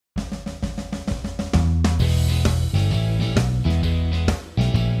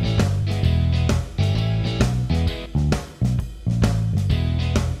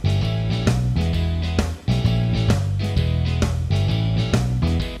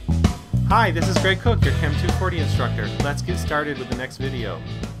Hi, this is Greg Cook, your CHEM 240 instructor. Let's get started with the next video.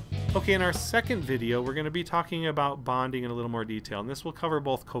 Okay, in our second video, we're going to be talking about bonding in a little more detail, and this will cover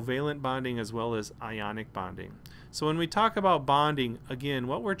both covalent bonding as well as ionic bonding. So when we talk about bonding, again,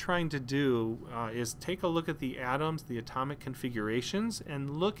 what we're trying to do is take a look at the atoms, the atomic configurations,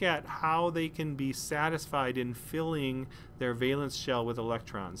 and look at how they can be satisfied in filling their valence shell with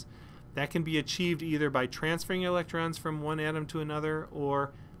electrons. That can be achieved either by transferring electrons from one atom to another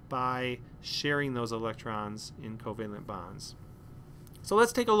or by sharing those electrons in covalent bonds. So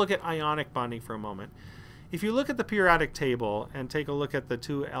let's take a look at ionic bonding for a moment. If you look at the periodic table and take a look at the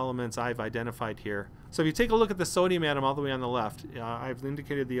two elements I've identified here. So if you take a look at the sodium atom all the way on the left, I've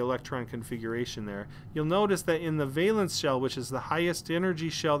indicated the electron configuration there. You'll notice that in the valence shell, which is the highest energy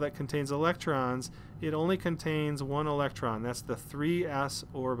shell that contains electrons, it only contains one electron. That's the 3s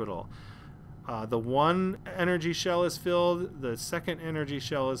orbital. The one energy shell is filled, the second energy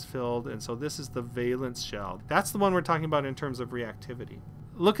shell is filled, and so this is the valence shell. That's the one we're talking about in terms of reactivity.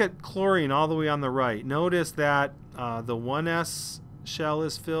 Look at chlorine all the way on the right. Notice that the 1s shell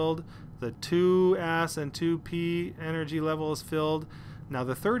is filled, the 2s and 2p energy level is filled. Now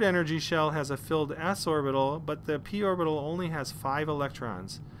the third energy shell has a filled s orbital, but the p orbital only has 5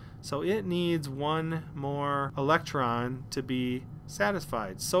 electrons. So it needs one more electron to be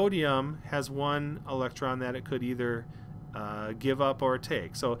satisfied. Sodium has one electron that it could either give up or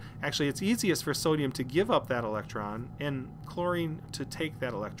take. So actually it's easiest for sodium to give up that electron and chlorine to take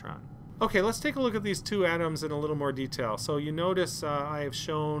that electron. Okay, let's take a look at these two atoms in a little more detail. So you notice I have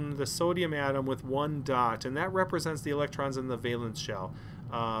shown the sodium atom with one dot, and that represents the electrons in the valence shell.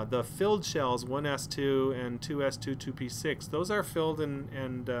 The filled shells, 1s2 and 2s2, 2p6, those are filled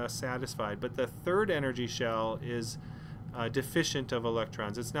and satisfied, but the third energy shell is deficient of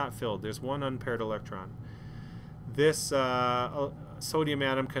electrons. It's not filled. There's one unpaired electron. This sodium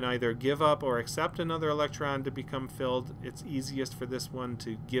atom can either give up or accept another electron to become filled. It's easiest for this one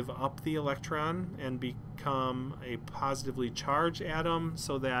to give up the electron and become a positively charged atom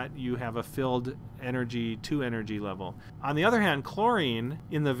so that you have a filled energy 2 energy level. On the other hand, chlorine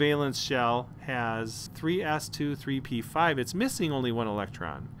in the valence shell has 3s2, 3p5. It's missing only one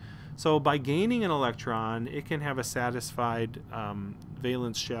electron. So by gaining an electron, it can have a satisfied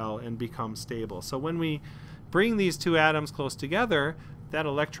valence shell and become stable. So when we bring these two atoms close together, that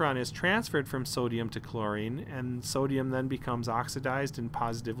electron is transferred from sodium to chlorine, and sodium then becomes oxidized and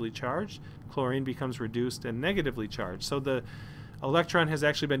positively charged. Chlorine becomes reduced and negatively charged. So the electron has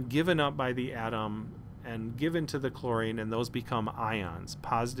actually been given up by the atom and given to the chlorine, and those become ions,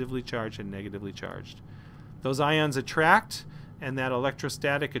 positively charged and negatively charged. Those ions attract, and that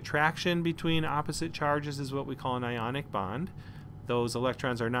electrostatic attraction between opposite charges is what we call an ionic bond. Those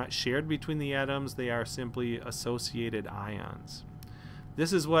electrons are not shared between the atoms, they are simply associated ions.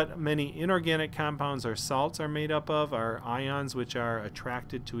 This is what many inorganic compounds or salts are made up of, are ions which are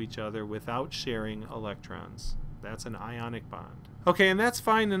attracted to each other without sharing electrons. That's an ionic bond. Okay, and that's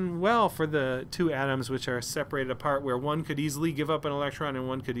fine and well for the two atoms which are separated apart, where one could easily give up an electron and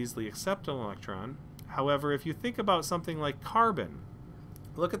one could easily accept an electron. However, if you think about something like carbon,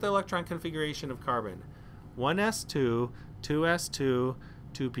 look at the electron configuration of carbon. 1s2, 2s2,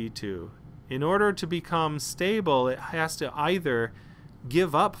 2p2. In order to become stable, it has to either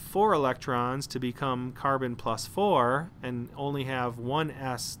give up 4 electrons to become carbon plus 4 and only have one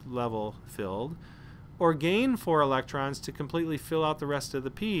s level filled, or gain 4 electrons to completely fill out the rest of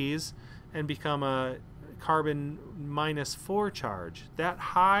the p's and become a carbon minus 4 charge. That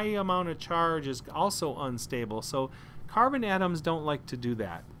high amount of charge is also unstable, so carbon atoms don't like to do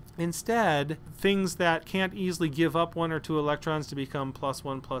that. Instead, things that can't easily give up 1 or 2 electrons to become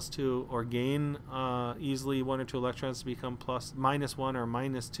 +1, +2, or gain easily 1 or 2 electrons to become -1 or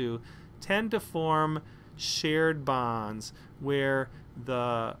 -2, tend to form shared bonds where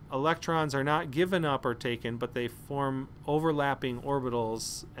the electrons are not given up or taken, but they form overlapping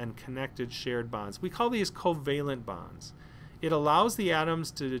orbitals and connected shared bonds. We call these covalent bonds. It allows the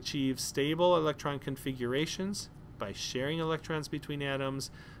atoms to achieve stable electron configurations by sharing electrons between atoms,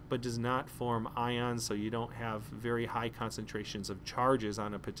 but does not form ions, so you don't have very high concentrations of charges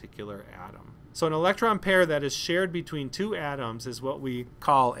on a particular atom. So an electron pair that is shared between two atoms is what we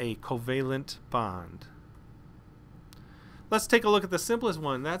call a covalent bond. Let's take a look at the simplest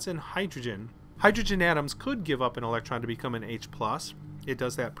one. That's in hydrogen. Hydrogen atoms could give up an electron to become an H+. It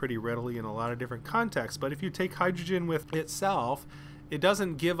does that pretty readily in a lot of different contexts, but if you take hydrogen with itself, it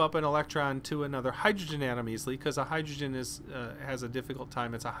doesn't give up an electron to another hydrogen atom easily, because a hydrogen has a difficult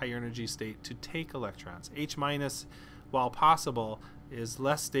time. It's a higher energy state to take electrons. H-, while possible, is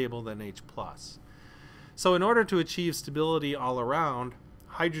less stable than H+. So in order to achieve stability all around,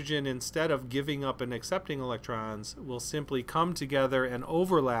 hydrogen, instead of giving up and accepting electrons, will simply come together and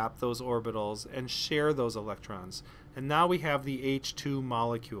overlap those orbitals and share those electrons. And now we have the H2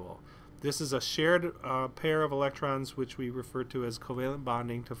 molecule. This is a shared pair of electrons, which we refer to as covalent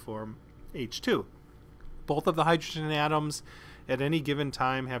bonding, to form H2. Both of the hydrogen atoms at any given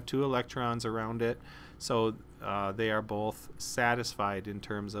time have 2 electrons around it, so they are both satisfied in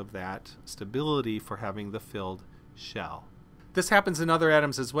terms of that stability for having the filled shell. This happens in other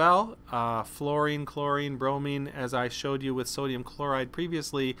atoms as well. Fluorine, chlorine, bromine, as I showed you with sodium chloride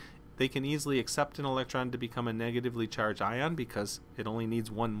previously, they can easily accept an electron to become a negatively charged ion because it only needs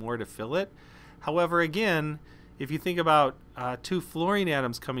one more to fill it. However, again, if you think about 2 fluorine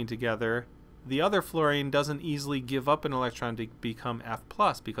atoms coming together, the other fluorine doesn't easily give up an electron to become F+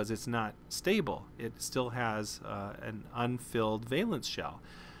 because it's not stable. It still has an unfilled valence shell.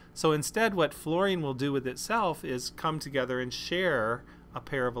 So instead, what fluorine will do with itself is come together and share a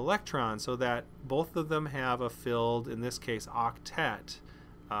pair of electrons so that both of them have a filled, in this case, octet,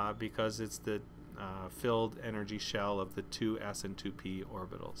 because it's the filled energy shell of the 2s and 2p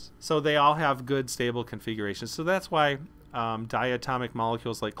orbitals. So they all have good stable configurations. So that's why diatomic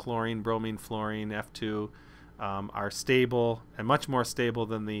molecules like chlorine, bromine, fluorine, F2 are stable and much more stable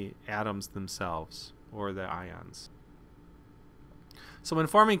than the atoms themselves or the ions. So when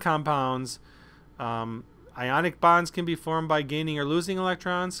forming compounds, ionic bonds can be formed by gaining or losing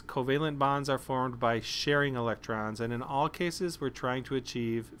electrons. Covalent bonds are formed by sharing electrons, and in all cases we're trying to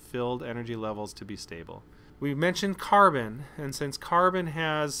achieve filled energy levels to be stable. We mentioned carbon, and since carbon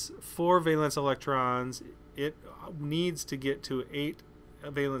has 4 valence electrons, it needs to get to 8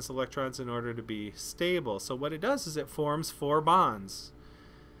 valence electrons in order to be stable. So what it does is it forms 4 bonds.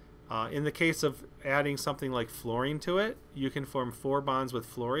 In the case of adding something like fluorine to it, you can form 4 bonds with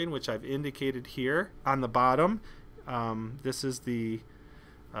fluorine, which I've indicated here on the bottom. This is the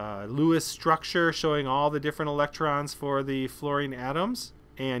Lewis structure showing all the different electrons for the fluorine atoms.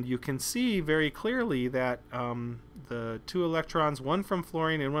 And you can see very clearly that the 2 electrons, one from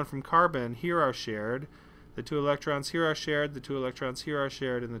fluorine and one from carbon, here are shared. The 2 electrons here are shared, the 2 electrons here are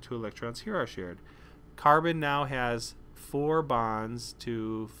shared, and the 2 electrons here are shared. Carbon now has 4 bonds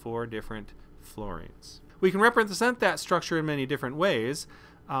to 4 different fluorines. We can represent that structure in many different ways.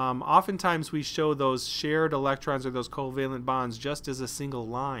 Oftentimes we show those shared electrons or those covalent bonds just as a single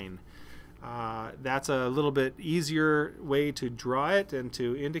line. That's a little bit easier way to draw it and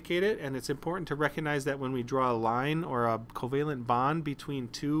to indicate it, and it's important to recognize that when we draw a line or a covalent bond between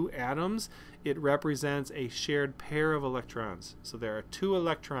 2 atoms, it represents a shared pair of electrons. So there are 2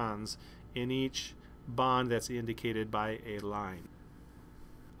 electrons in each bond that's indicated by a line.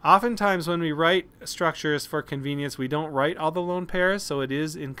 Oftentimes when we write structures for convenience, we don't write all the lone pairs, so it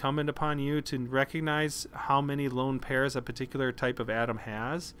is incumbent upon you to recognize how many lone pairs a particular type of atom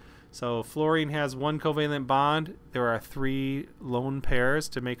has. So fluorine has 1 covalent bond. There are 3 lone pairs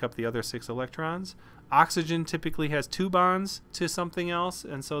to make up the other 6 electrons. Oxygen typically has 2 bonds to something else,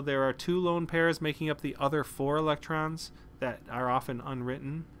 and so there are 2 lone pairs making up the other 4 electrons that are often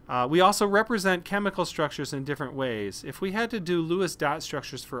unwritten. We also represent chemical structures in different ways. If we had to do Lewis dot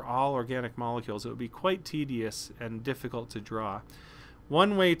structures for all organic molecules, it would be quite tedious and difficult to draw.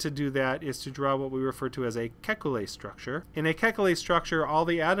 One way to do that is to draw what we refer to as a Kekulé structure. In a Kekulé structure, all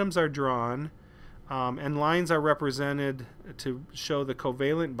the atoms are drawn and lines are represented to show the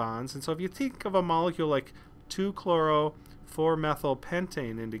covalent bonds. And so if you think of a molecule like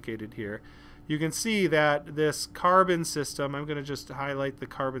 2-chloro-4-methylpentane indicated here, you can see that this carbon system, I'm going to just highlight the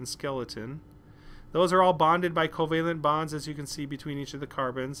carbon skeleton. Those are all bonded by covalent bonds, as you can see, between each of the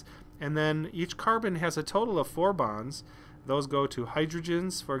carbons. And then each carbon has a total of 4 bonds. Those go to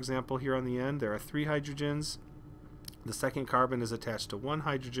hydrogens. For example, here on the end, there are 3 hydrogens. The second carbon is attached to 1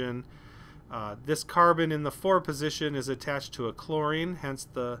 hydrogen. This carbon in the 4 position is attached to a chlorine, hence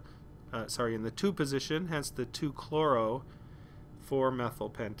the, in the 2 position, hence the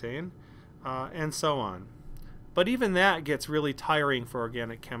 2-chloro-4-methylpentane. And so on. But even that gets really tiring for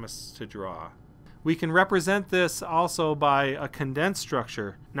organic chemists to draw. We can represent this also by a condensed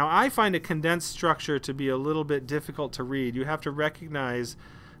structure. Now I find a condensed structure to be a little bit difficult to read. You have to recognize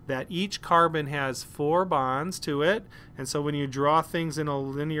that each carbon has 4 bonds to it, and so when you draw things in a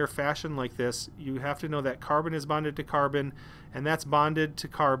linear fashion like this, you have to know that carbon is bonded to carbon, and that's bonded to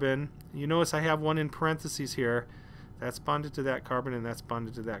carbon. You notice I have one in parentheses here. That's bonded to that carbon, and that's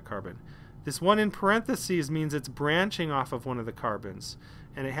bonded to that carbon. This one in parentheses means it's branching off of one of the carbons,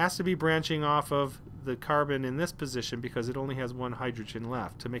 and it has to be branching off of the carbon in this position because it only has 1 hydrogen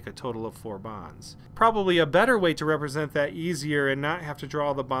left to make a total of 4 bonds. Probably a better way to represent that easier and not have to draw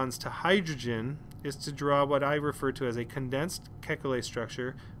all the bonds to hydrogen is to draw what I refer to as a condensed Kekulé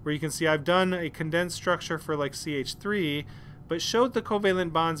structure, where you can see I've done a condensed structure for like CH3, but showed the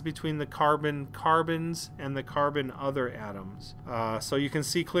covalent bonds between the carbons and the carbon other atoms. So you can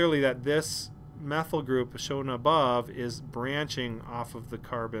see clearly that this methyl group shown above is branching off of the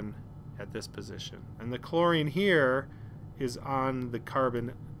carbon at this position. And the chlorine here is on the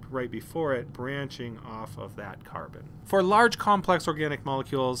carbon right before it, branching off of that carbon. For large complex organic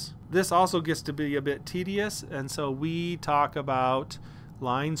molecules, this also gets to be a bit tedious, and so we talk about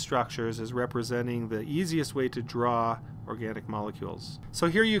line structures as representing the easiest way to draw organic molecules. So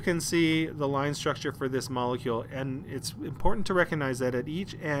here you can see the line structure for this molecule, and it's important to recognize that at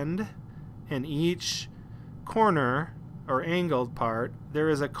each end and each corner or angled part there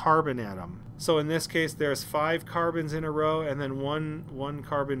is a carbon atom. So in this case there's 5 carbons in a row and then one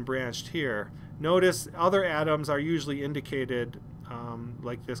carbon branched here. Notice other atoms are usually indicated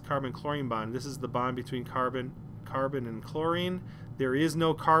like this carbon-chlorine bond. This is the bond between carbon and chlorine. There is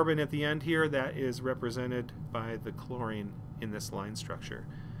no carbon at the end here. That is represented by the chlorine in this line structure.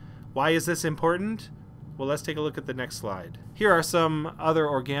 Why is this important? Well, let's take a look at the next slide. Here are some other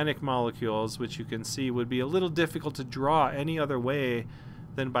organic molecules which you can see would be a little difficult to draw any other way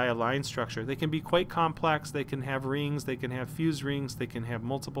than by a line structure. They can be quite complex. They can have rings, they can have fused rings, they can have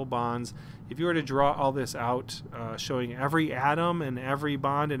multiple bonds. If you were to draw all this out, showing every atom and every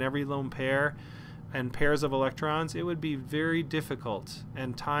bond and every lone pair and pairs of electrons, it would be very difficult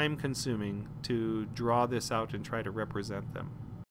and time consuming to draw this out and try to represent them.